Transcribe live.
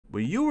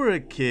When you were a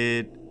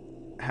kid,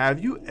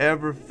 have you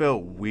ever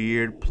felt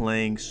weird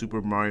playing Super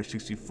Mario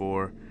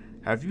 64?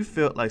 Have you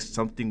felt like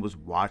something was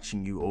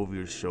watching you over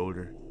your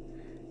shoulder?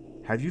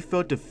 Have you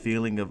felt the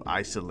feeling of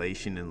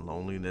isolation and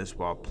loneliness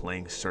while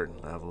playing certain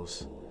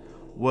levels?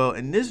 Well,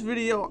 in this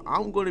video,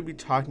 I'm going to be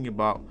talking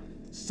about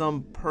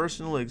some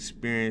personal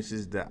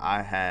experiences that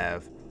I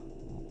have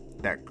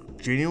that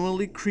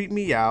genuinely creep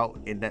me out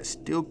and that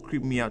still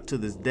creep me out to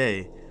this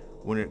day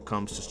when it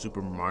comes to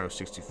Super Mario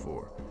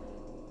 64.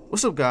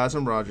 What's up, guys?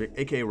 I'm Roderick,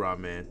 aka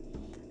Rodman,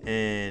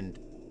 and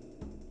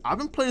I've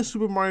been playing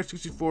Super Mario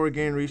 64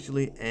 again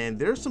recently, and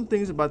there's some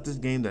things about this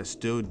game that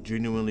still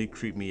genuinely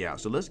creep me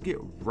out. So let's get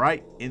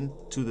right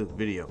into the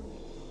video.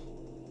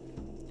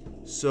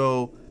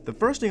 So the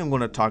first thing I'm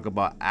going to talk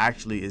about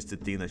actually is the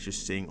thing that you're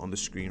seeing on the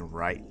screen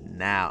right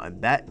now,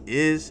 and that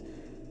is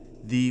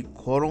the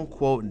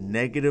quote-unquote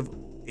negative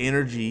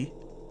energy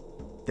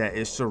that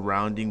is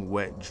surrounding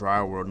Wet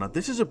Dry World. Now,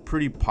 this is a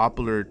pretty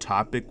popular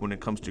topic when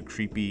it comes to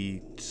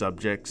creepy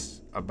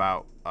subjects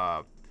about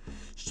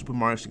Super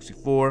Mario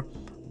 64,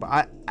 but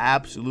I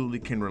absolutely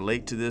can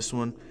relate to this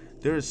one.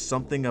 There is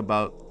something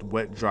about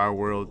Wet Dry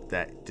World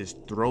that just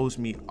throws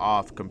me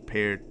off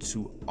compared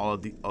to all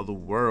of the other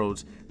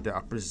worlds that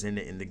are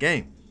presented in the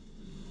game.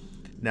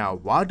 Now,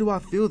 why do I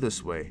feel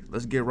this way?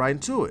 Let's get right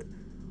into it.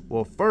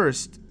 Well,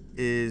 first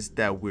is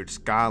that weird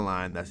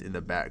skyline that's in the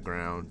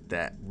background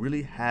that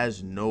really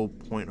has no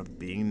point of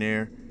being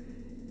there.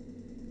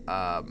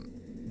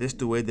 This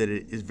the way that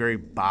it is very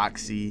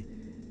boxy,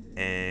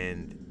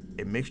 and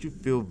it makes you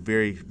feel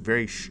very,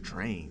 very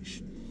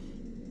strange.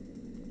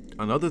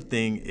 Another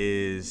thing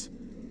is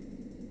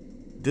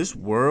this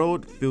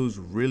world feels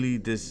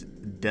really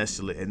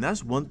desolate, and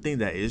that's one thing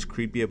that is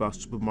creepy about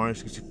Super Mario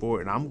 64,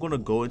 and I'm gonna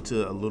go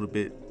into a little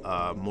bit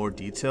more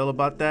detail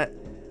about that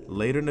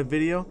later in the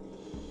video.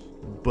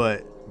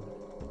 But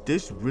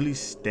this really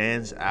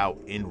stands out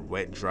in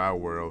Wet Dry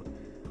World.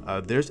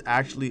 There's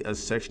actually a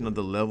section of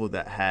the level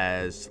that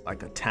has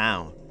like a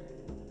town.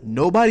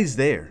 Nobody's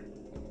there.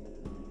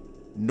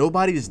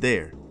 Nobody's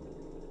there.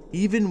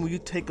 Even when you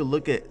take a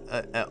look at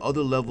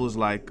other levels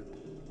like,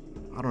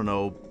 I don't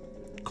know,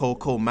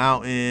 Coco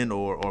Mountain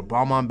or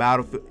Bombom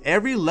Battlefield,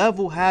 every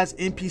level has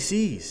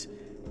NPCs.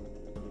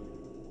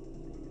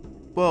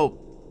 Well,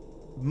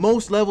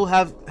 most level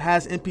has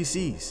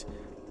NPCs,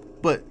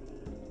 but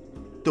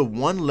the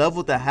one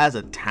level that has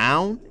a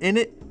town in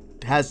it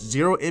has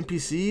 0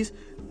 NPCs.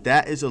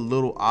 That is a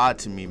little odd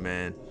to me,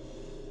 man.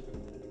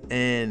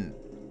 And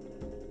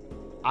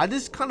I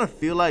just kind of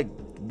feel like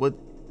what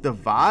the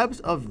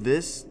vibes of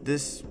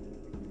this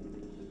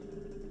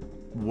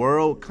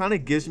world kind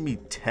of gives me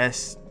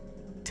test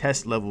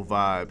level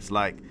vibes.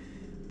 Like,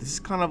 this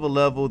is kind of a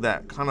level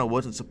that kind of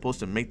wasn't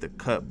supposed to make the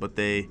cut, but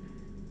they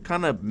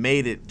kind of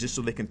made it just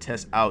so they can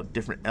test out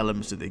different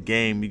elements of the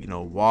game, you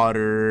know,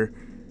 water,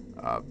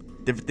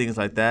 different things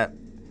like that.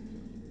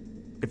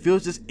 It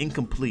feels just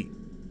incomplete.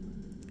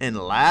 And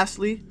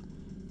lastly,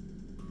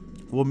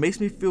 what makes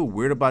me feel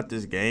weird about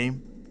this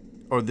game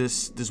or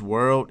this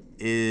world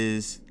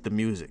is the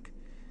music.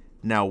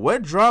 Now,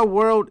 Wet Dry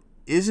World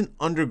isn't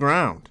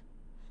underground,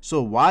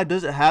 so why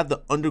does it have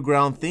the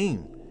underground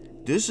theme?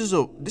 This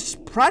is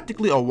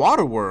practically a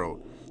water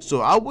world,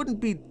 so I wouldn't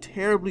be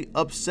terribly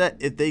upset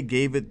if they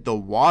gave it the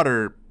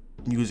water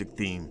music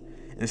theme.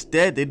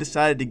 Instead, they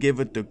decided to give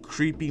it the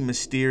creepy,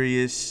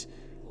 mysterious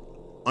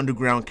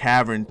underground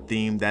cavern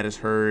theme that is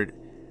heard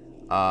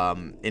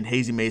in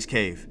Hazy Maze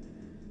Cave.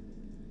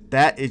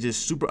 That is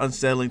just super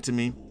unsettling to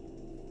me.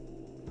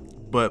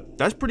 But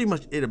that's pretty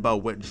much it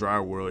about Wet Dry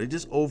World. It's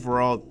just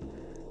overall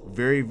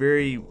very,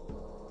 very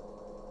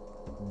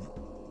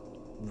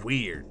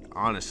weird,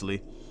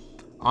 honestly.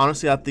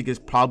 Honestly, I think it's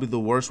probably the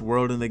worst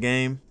world in the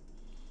game.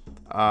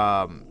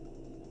 But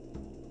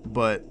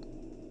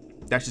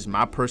that's just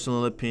my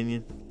personal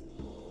opinion.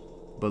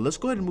 But let's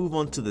go ahead and move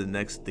on to the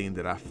next thing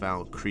that I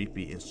found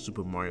creepy in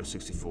Super Mario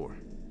 64.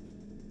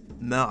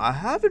 Now, I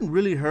haven't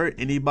really heard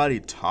anybody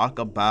talk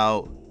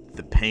about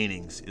the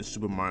paintings in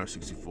Super Mario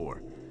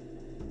 64.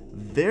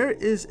 There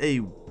is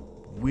a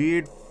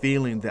weird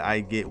feeling that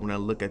I get when I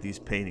look at these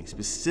paintings,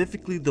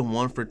 specifically the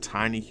one for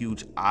Tiny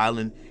Huge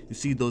Island. You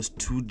see those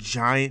 2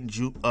 giant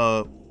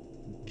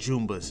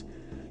Goombas.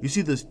 You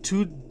see those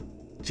 2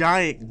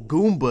 giant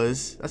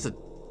Goombas, that's a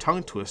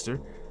tongue twister,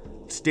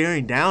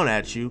 staring down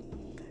at you,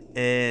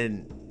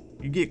 and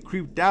you get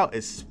creeped out,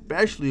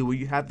 especially when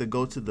you have to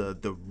go to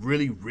the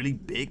really, really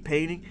big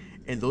painting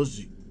and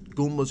those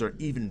Goombas are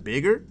even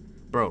bigger.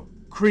 Bro,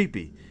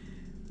 creepy.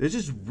 There's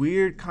this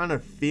weird kind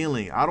of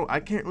feeling. I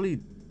can't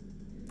really,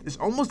 it's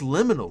almost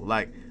liminal.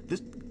 Like,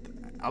 this,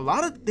 a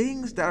lot of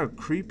things that are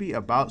creepy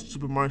about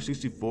Super Mario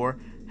 64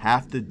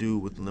 have to do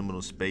with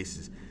liminal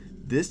spaces.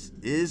 This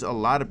is a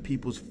lot of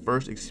people's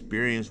first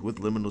experience with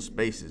liminal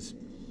spaces,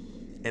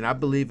 and I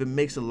believe it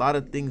makes a lot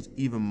of things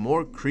even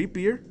more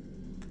creepier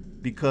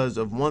because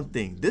of one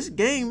thing. This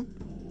game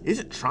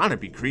isn't trying to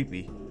be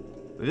creepy.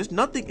 There's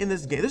nothing in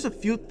this game. There's a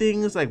few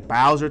things like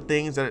Bowser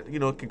things that, you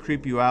know, can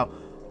creep you out,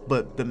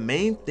 but the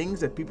main things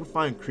that people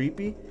find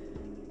creepy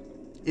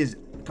is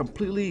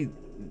completely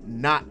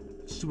not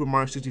Super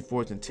Mario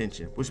 64's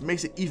intention, which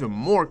makes it even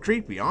more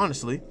creepy,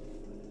 honestly.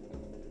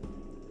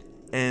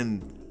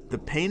 And the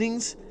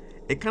paintings,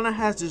 it kind of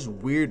has this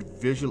weird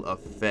visual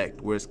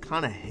effect where it's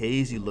kind of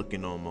hazy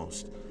looking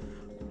almost.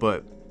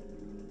 But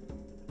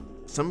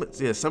some of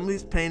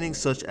these paintings,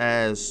 such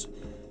as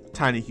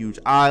Tiny Huge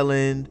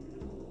Island,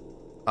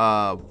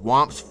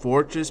 Whomp's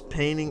Fortress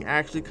painting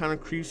actually kind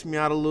of creeps me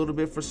out a little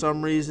bit for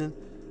some reason.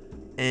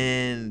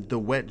 And the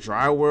Wet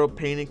Dry World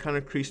painting kind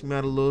of creeps me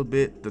out a little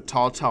bit. The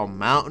Tall Tall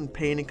Mountain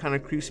painting kind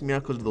of creeps me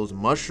out because of those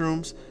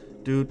mushrooms.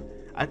 Dude,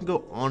 I can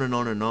go on and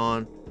on and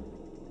on.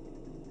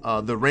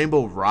 The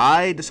Rainbow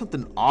Ride, there's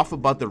something off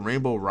about the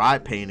Rainbow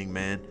Ride painting,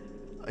 man.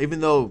 Even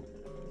though,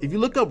 if you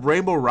look up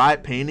Rainbow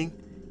Ride painting,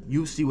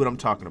 you see what I'm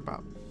talking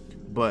about.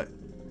 But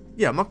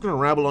yeah, I'm not gonna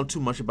ramble on too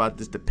much about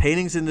this. The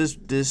paintings in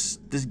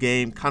this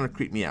game kind of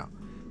creep me out.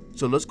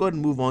 So let's go ahead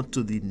and move on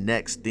to the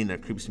next thing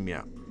that creeps me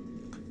out.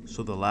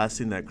 So the last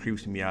thing that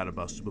creeps me out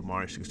about Super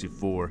Mario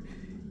 64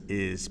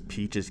 is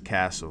Peach's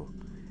Castle.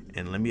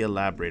 And let me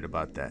elaborate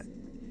about that.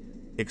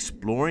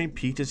 Exploring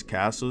Peach's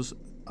castles,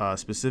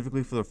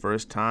 specifically for the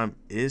first time,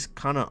 is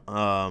kind of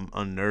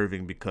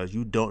unnerving because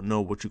you don't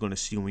know what you're going to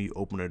see when you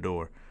open a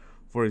door.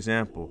 For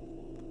example,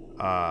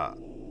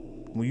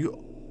 when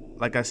you,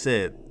 like I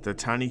said, the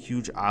Tiny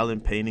Huge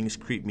Island paintings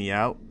creep me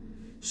out.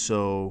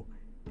 So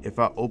if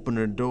I open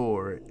a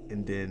door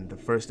and then the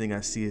first thing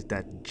I see is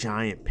that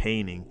giant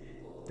painting,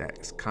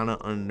 that's kind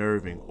of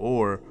unnerving.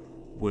 Or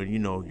when, you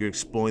know, you're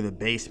exploring the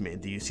basement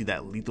and then you see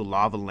that Lethal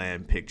Lava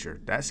Land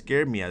picture, that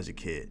scared me as a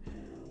kid.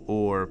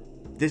 Or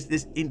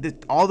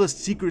all the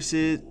secrets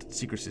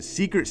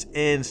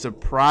and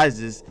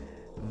surprises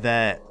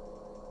that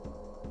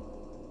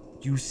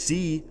you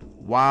see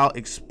while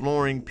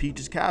exploring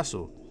Peach's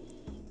Castle.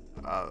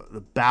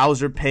 The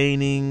Bowser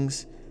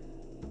paintings,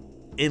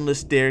 endless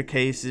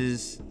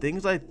staircases,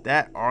 things like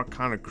that are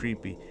kind of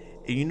creepy.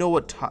 And you know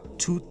what?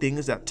 Two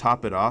things that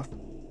top it off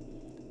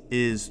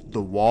is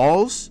the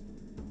walls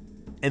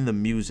and the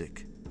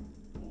music.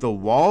 The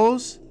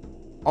walls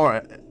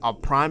are a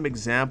prime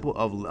example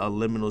of a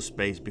liminal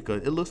space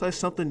because it looks like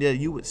something that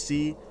you would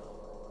see,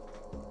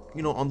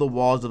 you know, on the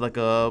walls of like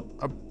I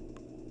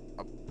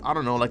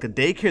don't know, like a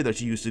daycare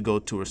that you used to go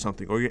to or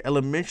something, or your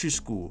elementary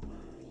school.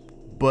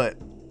 But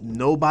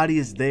nobody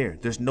is there.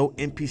 There's no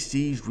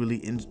NPCs really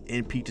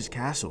in Peach's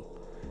Castle.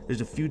 There's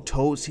a few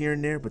toads here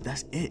and there, but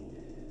that's it.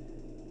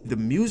 The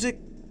music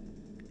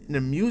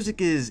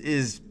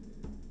is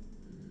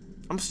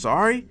I'm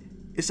sorry,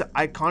 it's an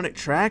iconic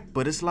track,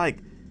 but it's like,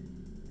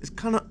 it's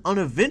kind of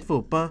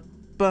uneventful. Ba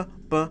ba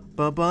ba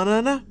ba ba na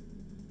na.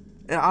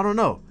 And I don't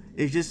know.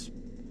 It's just,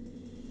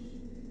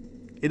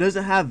 it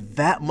doesn't have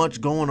that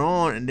much going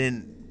on, and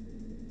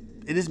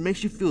then it just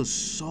makes you feel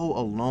so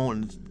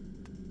alone,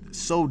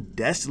 so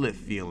desolate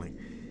feeling.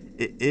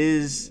 It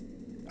is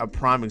a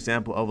prime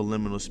example of a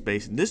liminal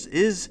space, and this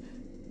is,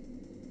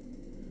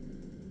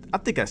 I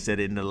think I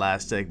said it in the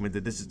last segment,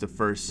 that this is the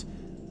first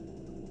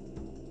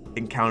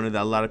encounter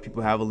that a lot of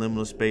people have with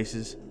liminal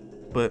spaces.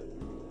 But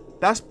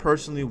that's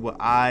personally what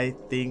I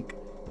think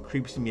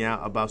creeps me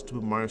out about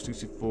Super Mario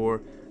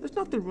 64. There's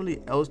nothing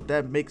really else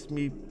that makes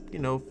me, you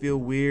know, feel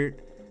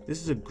weird.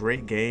 This is a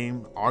great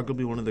game,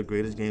 arguably one of the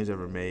greatest games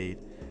ever made.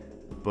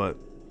 But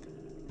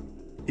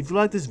if you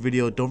like this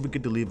video, don't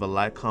forget to leave a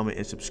like, comment,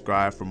 and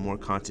subscribe for more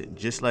content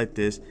just like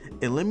this.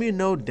 And let me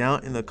know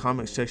down in the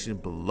comment section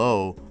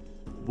below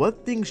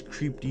what things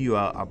creeped you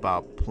out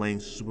about playing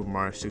Super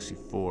Mario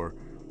 64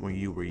 when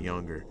you were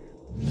younger.